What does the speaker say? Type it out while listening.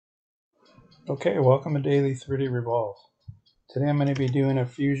Okay, welcome to Daily 3D Revolve. Today I'm going to be doing a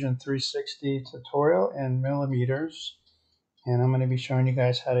Fusion 360 tutorial in millimeters, and I'm going to be showing you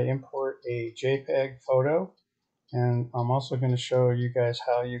guys how to import a JPEG photo, and I'm also going to show you guys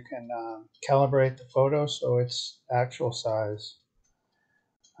how you can calibrate the photo so it's actual size.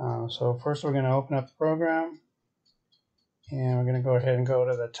 So first we're going to open up the program, and we're going to go ahead and go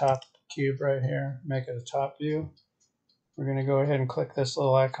to the top cube right here, make it a top view. We're going to go ahead and click this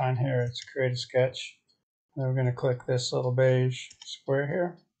little icon here to create a sketch. Then we're going to click this little beige square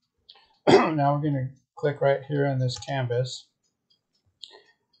here. Now we're going to click right here on this canvas.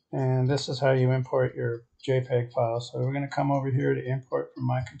 And this is how you import your JPEG file. So we're going to come over here to import from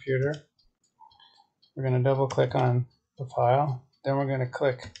my computer. We're going to double click on the file. Then we're going to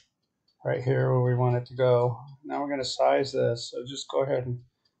click right here where we want it to go. Now we're going to size this. So just go ahead and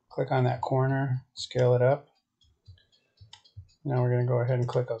click on that corner, scale it up. Now we're going to go ahead and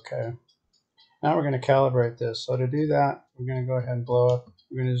click OK. Now we're going to calibrate this. So to do that, we're going to go ahead and blow up.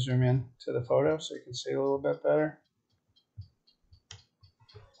 We're going to zoom in to the photo so you can see a little bit better.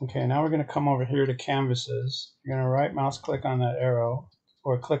 Okay, now we're going to come over here to canvases. You're going to right mouse click on that arrow,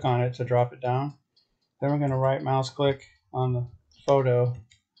 or click on it to drop it down. Then we're going to right mouse click on the photo.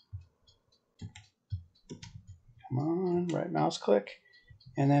 Come on, right mouse click.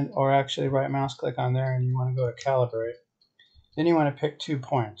 And then, or actually right mouse click on there and you want to go to calibrate. Then you want to pick 2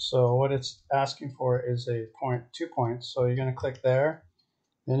 points. So what it's asking for is a point, 2 points. So you're going to click there.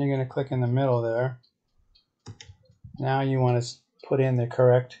 Then you're going to click in the middle there. Now you want to put in the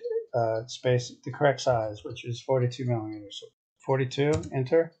correct space, the correct size, which is 42 millimeters. So 42,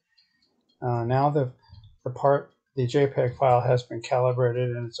 enter. Now the JPEG file has been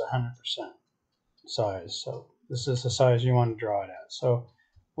calibrated and it's 100% size. So this is the size you want to draw it at. So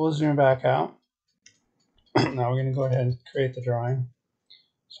we'll zoom back out. Now we're going to go ahead and create the drawing.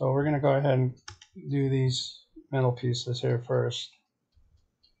 So we're going to go ahead and do these middle pieces here first.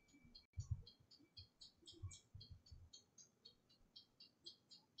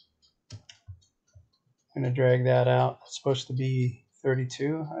 I'm going to drag that out. It's supposed to be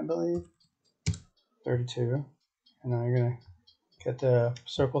 32, I believe. 32. And now you're going to get the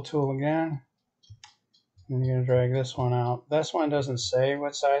circle tool again. And you're going to drag this one out. This one doesn't say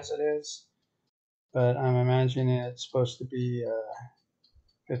what size it is, but I'm imagining it's supposed to be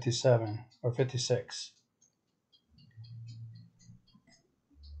 57 or 56.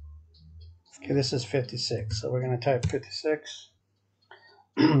 Okay, this is 56, so we're going to type 56.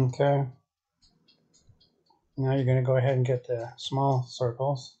 Okay. Now you're going to go ahead and get the small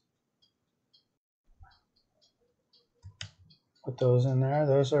circles. Put those in there.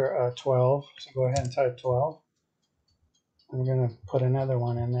 Those are 12, so go ahead and type 12. And we're going to put another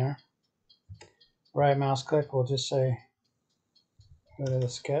one in there. Right mouse click, we'll just say, go to the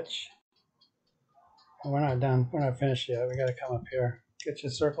sketch. And we're not done, we're not finished yet. We got to come up here. Get your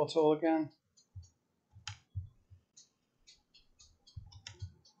circle tool again.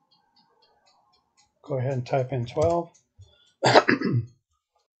 Go ahead and type in 12.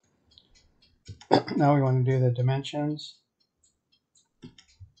 Now we want to do the dimensions.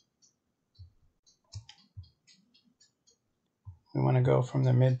 We want to go from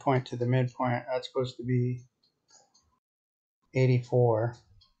the midpoint to the midpoint. That's supposed to be 84.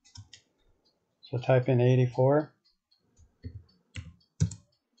 So type in 84.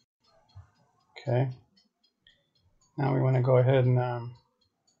 Okay. Now we want to go ahead and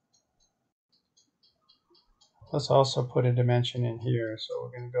let's also put a dimension in here. So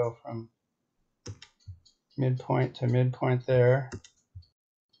we're going to go from midpoint to midpoint there.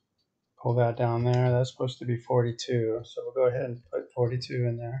 Pull that down there. That's supposed to be 42. So we'll go ahead and put 42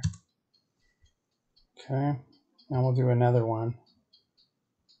 in there. Okay. Now we'll do another one.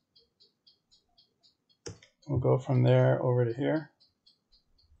 We'll go from there over to here.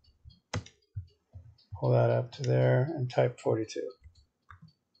 Pull that up to there and type 42.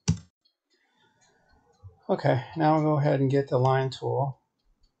 Okay, now we'll go ahead and get the line tool.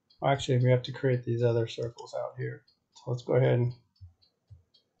 Well, actually, we have to create these other circles out here. So let's go ahead and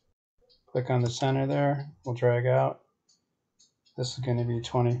click on the center there. We'll drag out. This is going to be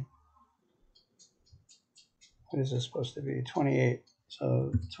 20. What is this supposed to be? 28.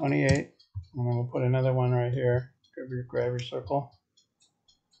 So 28. And then we'll put another one right here. Grab your circle.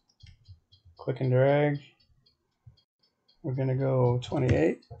 Click and drag. We're going to go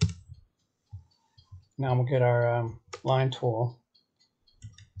 28. Now we'll get our line tool.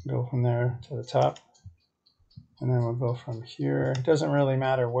 Go from there to the top. And then we'll go from here. It doesn't really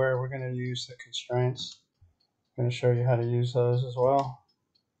matter where. We're going to use the constraints. I'm going to show you how to use those as well.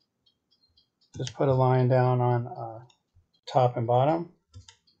 Just put a line down on top and bottom.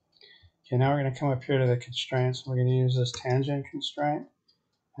 Okay, now we're going to come up here to the constraints. We're going to use this tangent constraint,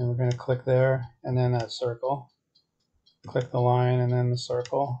 and we're going to click there, and then that circle. Click the line, and then the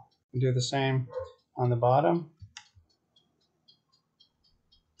circle. And do the same on the bottom.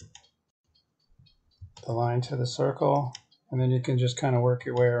 The line to the circle, and then you can just kind of work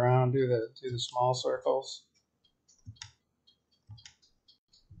your way around. Do the small circles.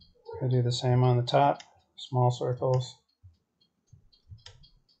 Do the same on the top, small circles.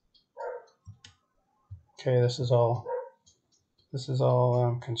 Okay, this is all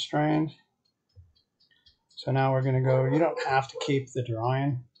constrained. So now we're going to go. You don't have to keep the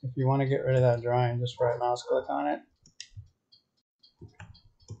drawing. If you want to get rid of that drawing, just right mouse click on it.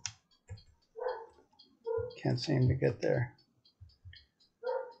 Can't seem to get there.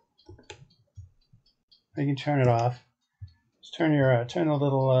 You can turn it off. Just turn the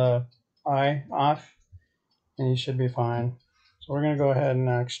little eye off, and you should be fine. So we're going to go ahead and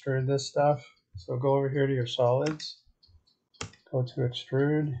extrude this stuff. So go over here to your solids, go to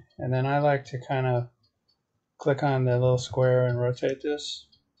extrude, and then I like to kind of click on the little square and rotate this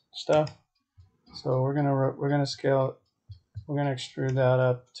stuff. So we're gonna scale. We're gonna extrude that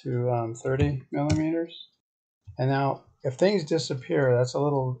up to 30 millimeters. And now, if things disappear, that's a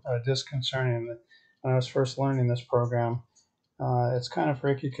little disconcerting. When I was first learning this program, it's kind of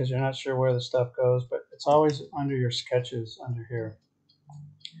freaky because you're not sure where the stuff goes, but it's always under your sketches under here.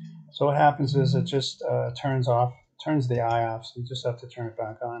 So what happens is it just turns the eye off, so you just have to turn it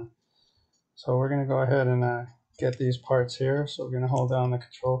back on. So we're going to go ahead and get these parts here. So we're going to hold down the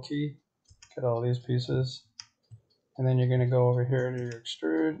control key, get all these pieces, and then you're going to go over here to your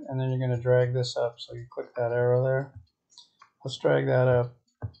extrude, and then you're going to drag this up. So you click that arrow there. Let's drag that up.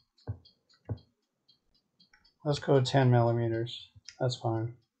 Let's go 10 millimeters. That's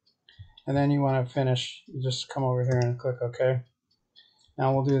fine. And then you want to finish, you just come over here and click OK.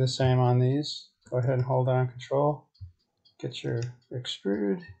 Now we'll do the same on these. Go ahead and hold down control. Get your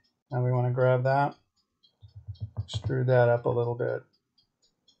extrude. Now we want to grab that. Extrude that up a little bit.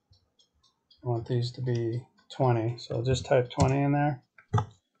 I want these to be 20. So just type 20 in there.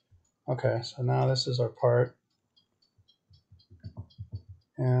 Okay, so now this is our part.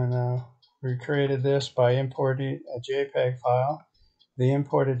 And we created this by importing a JPEG file. The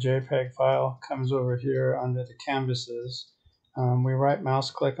imported JPEG file comes over here under the canvases. We right mouse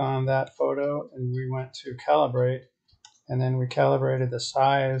click on that photo and we went to Calibrate, and then we calibrated the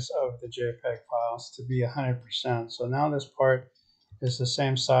size of the JPEG files to be 100%. So now this part is the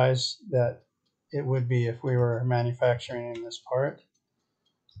same size that it would be if we were manufacturing in this part.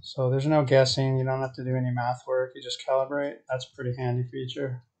 So there's no guessing, you don't have to do any math work, you just calibrate. That's a pretty handy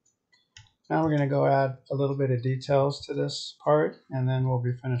feature. Now we're going to go add a little bit of details to this part, and then we'll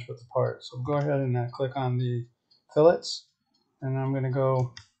be finished with the part. So go ahead and click on the fillets, and I'm going to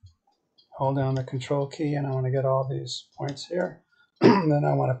go hold down the control key, and I want to get all these points here. Then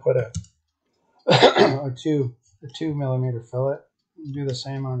I want to put a 2 millimeter fillet. Do the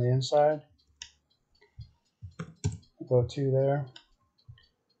same on the inside. Go 2 there.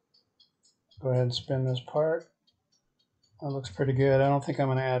 Go ahead and spin this part. That looks pretty good. I don't think I'm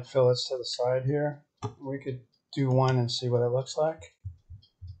going to add fillets to the side here. We could do 1 and see what it looks like.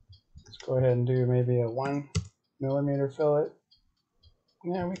 Let's go ahead and do maybe a 1 millimeter fillet.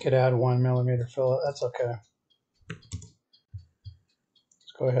 Yeah, we could add 1 millimeter fillet. That's okay.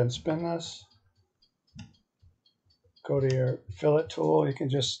 Let's go ahead and spin this. Go to your fillet tool. You can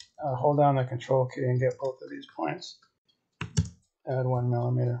just hold down the control key and get both of these points. Add 1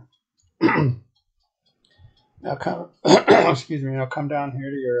 millimeter. Now come, excuse me. Now come down here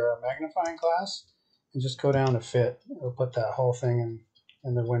to your magnifying glass and just go down to fit. It'll put that whole thing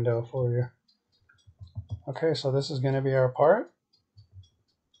in the window for you. Okay, so this is going to be our part.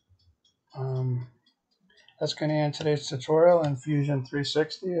 That's going to end today's tutorial in Fusion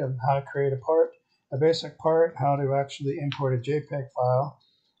 360 of how to create a basic part, how to actually import a JPEG file,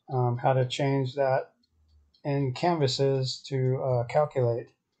 how to change that in canvases to calculate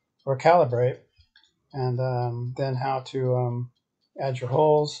or calibrate, and then how to add your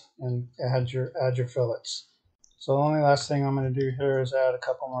holes and add your fillets. So the only last thing I'm going to do here is add a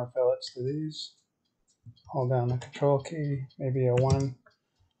couple more fillets to these. Hold down the control key, maybe a 1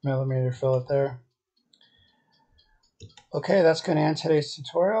 millimeter fillet there. Okay, that's going to end today's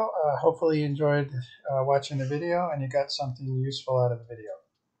tutorial. Hopefully you enjoyed watching the video and you got something useful out of the video.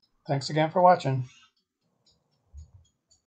 Thanks again for watching.